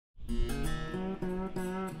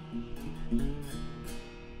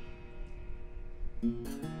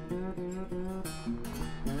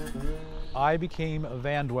I became a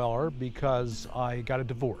van dweller because I got a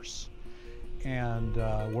divorce. And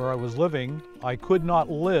where I was living, I could not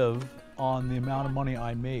live on the amount of money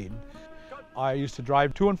I made. I used to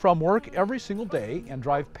drive to and from work every single day and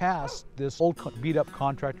drive past this old beat up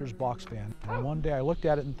contractor's box van. And one day I looked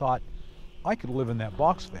at it and thought, I could live in that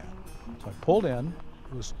box van. So I pulled in,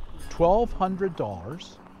 it was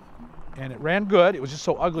 $1,200 and it ran good. It was just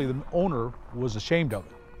so ugly the owner was ashamed of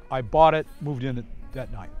it. I bought it, moved in it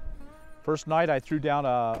that night. First night I threw down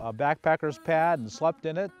a backpacker's pad and slept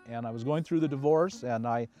in it, and I was going through the divorce, and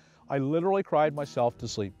I literally cried myself to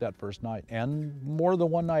sleep that first night, and more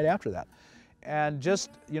than one night after that. And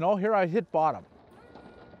just, you know, here I hit bottom.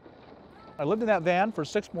 I lived in that van for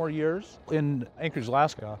 6 more years in Anchorage,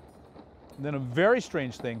 Alaska. And then a very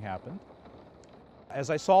strange thing happened.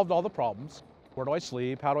 As I solved all the problems, where do I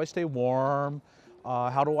sleep, how do I stay warm,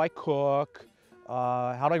 how do I cook,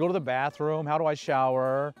 how do I go to the bathroom, how do I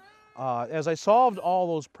shower, as I solved all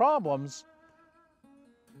those problems,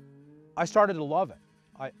 I started to love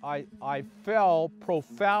it. I fell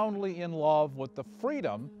profoundly in love with the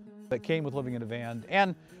freedom that came with living in a van.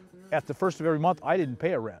 And at the first of every month, I didn't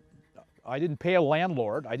pay a rent. I didn't pay a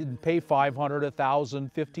landlord. I didn't pay $500,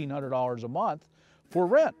 $1,000, $1,500 a month for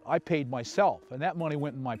rent. I paid myself, and that money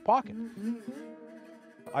went in my pocket.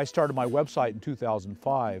 I started my website in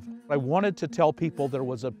 2005. I wanted to tell people there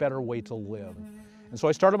was a better way to live. And so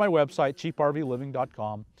I started my website,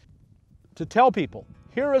 cheaprvliving.com, to tell people,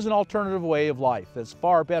 here is an alternative way of life that's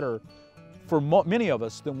far better for many of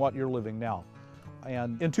us than what you're living now.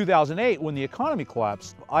 And in 2008, when the economy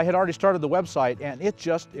collapsed, I had already started the website and it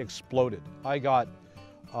just exploded. I got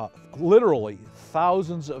literally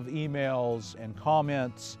thousands of emails and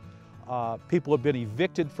comments. People have been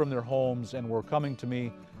evicted from their homes and were coming to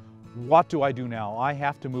me, what do I do now? I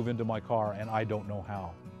have to move into my car and I don't know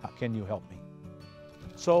how. Can you help me?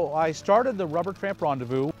 So I started the Rubber Tramp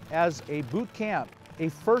Rendezvous as a boot camp, a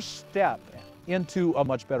first step into a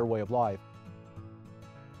much better way of life.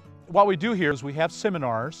 What we do here is we have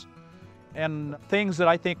seminars and things that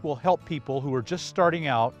I think will help people who are just starting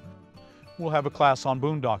out. We'll have a class on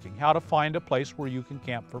boondocking, how to find a place where you can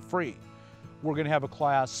camp for free. We're going to have a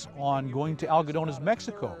class on going to Algodones,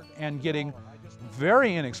 Mexico and getting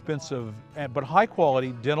very inexpensive but high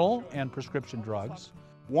quality dental and prescription drugs.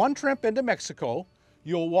 One trip into Mexico,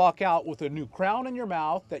 you'll walk out with a new crown in your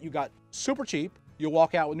mouth that you got super cheap. You'll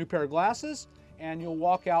walk out with a new pair of glasses, and you'll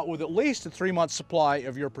walk out with at least a 3-month supply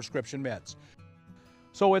of your prescription meds.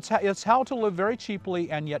 So it's how to live very cheaply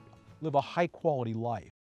and yet live a high quality life.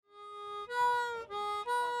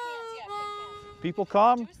 People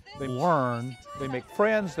come, they learn, they make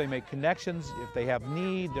friends, they make connections. If they have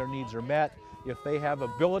need, their needs are met. If they have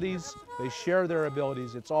abilities, they share their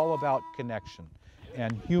abilities. It's all about connection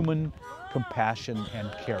and human compassion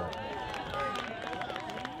and caring.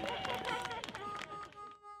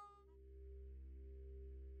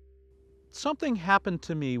 Something happened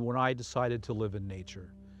to me when I decided to live in nature.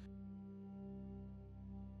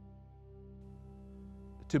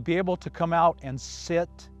 To be able to come out and sit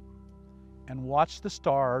and watch the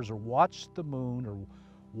stars or watch the moon or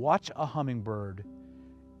watch a hummingbird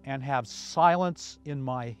and have silence in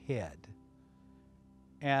my head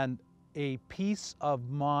and a peace of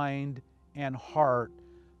mind and heart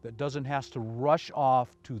that doesn't have to rush off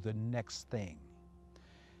to the next thing.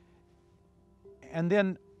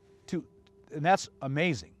 And that's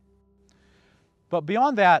amazing. But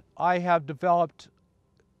beyond that, I have developed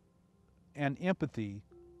an empathy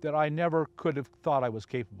that I never could have thought I was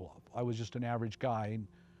capable of. I was just an average guy.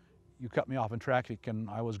 You cut me off in traffic and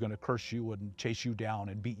I was going to curse you and chase you down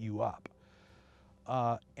and beat you up.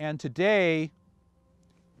 And today,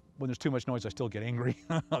 when there's too much noise, I still get angry.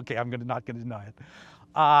 Okay, I'm not going to deny it.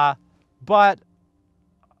 But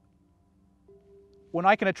when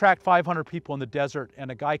I can attract 500 people in the desert and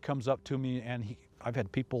a guy comes up to me and I've had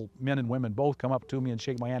people, men and women, both come up to me and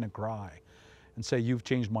shake my hand and cry and say, you've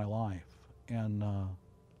changed my life. And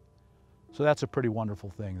so that's a pretty wonderful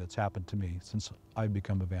thing that's happened to me since I've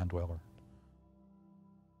become a van dweller.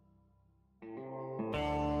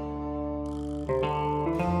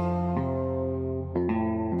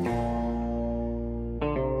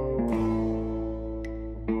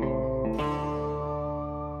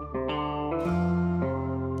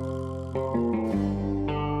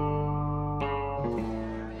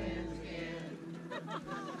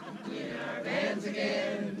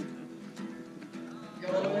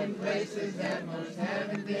 Going places that most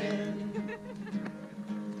haven't been.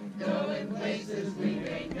 Going places we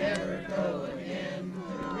may never go again.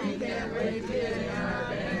 can't wait to get out.